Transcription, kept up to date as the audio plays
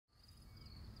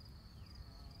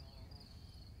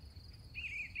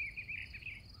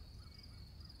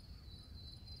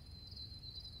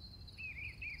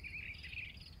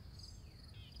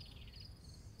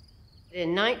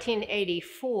In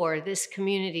 1984, this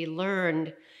community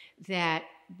learned that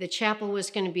the chapel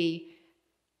was going to be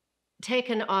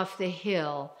taken off the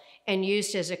hill and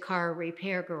used as a car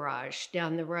repair garage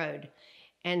down the road.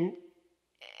 And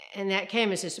that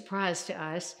came as a surprise to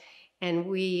us. And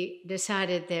we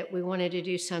decided that we wanted to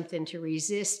do something to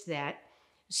resist that.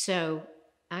 So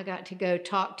I got to go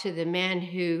talk to the man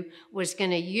who was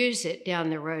going to use it down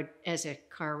the road as a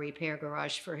car repair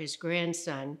garage for his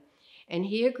grandson. And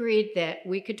he agreed that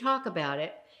we could talk about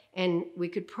it and we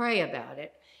could pray about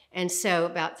it. And so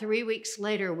about 3 weeks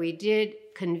later, we did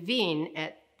convene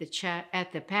at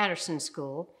the Patterson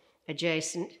School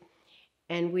adjacent,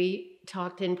 and we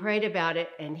talked and prayed about it,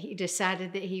 and he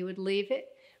decided that he would leave it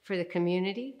for the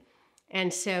community.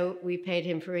 And so we paid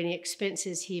him for any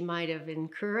expenses he might have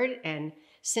incurred, and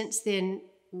since then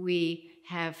we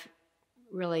have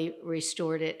really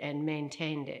restored it and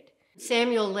maintained it.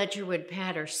 Samuel Ledgerwood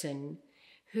Patterson,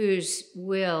 whose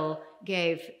will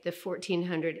gave the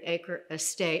 1,400-acre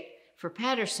estate for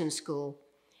Patterson School,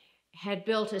 had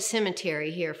built a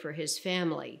cemetery here for his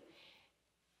family,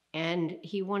 and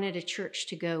he wanted a church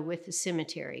to go with the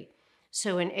cemetery.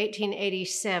 So in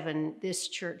 1887, this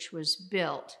church was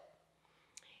built.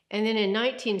 And then in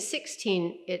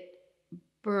 1916, it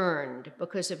burned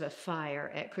because of a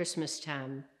fire at Christmas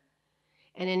time.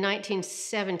 And in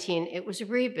 1917, it was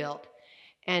rebuilt.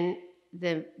 And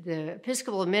the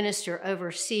Episcopal minister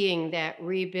overseeing that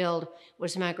rebuild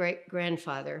was my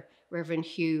great-grandfather, Reverend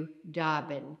Hugh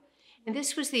Dobbin. And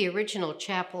this was the original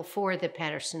chapel for the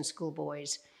Patterson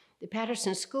schoolboys. The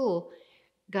Patterson School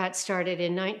got started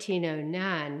in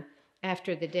 1909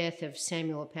 after the death of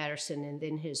Samuel Patterson and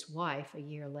then his wife a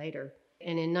year later.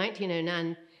 And in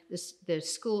 1909, the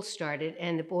school started,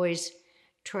 and the boys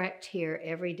trekked here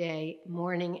every day,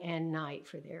 morning and night,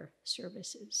 for their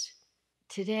services.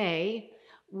 Today,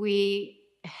 we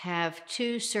have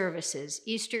 2 services,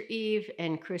 Easter Eve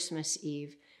and Christmas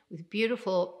Eve, with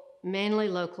beautiful, mainly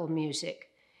local music,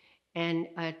 and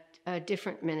a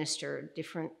different minister,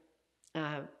 different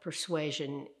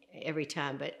persuasion every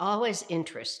time, but always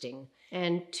interesting.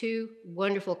 And 2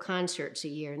 wonderful concerts a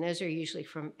year, and those are usually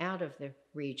from out of the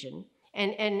region.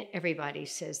 And everybody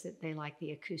says that they like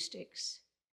the acoustics.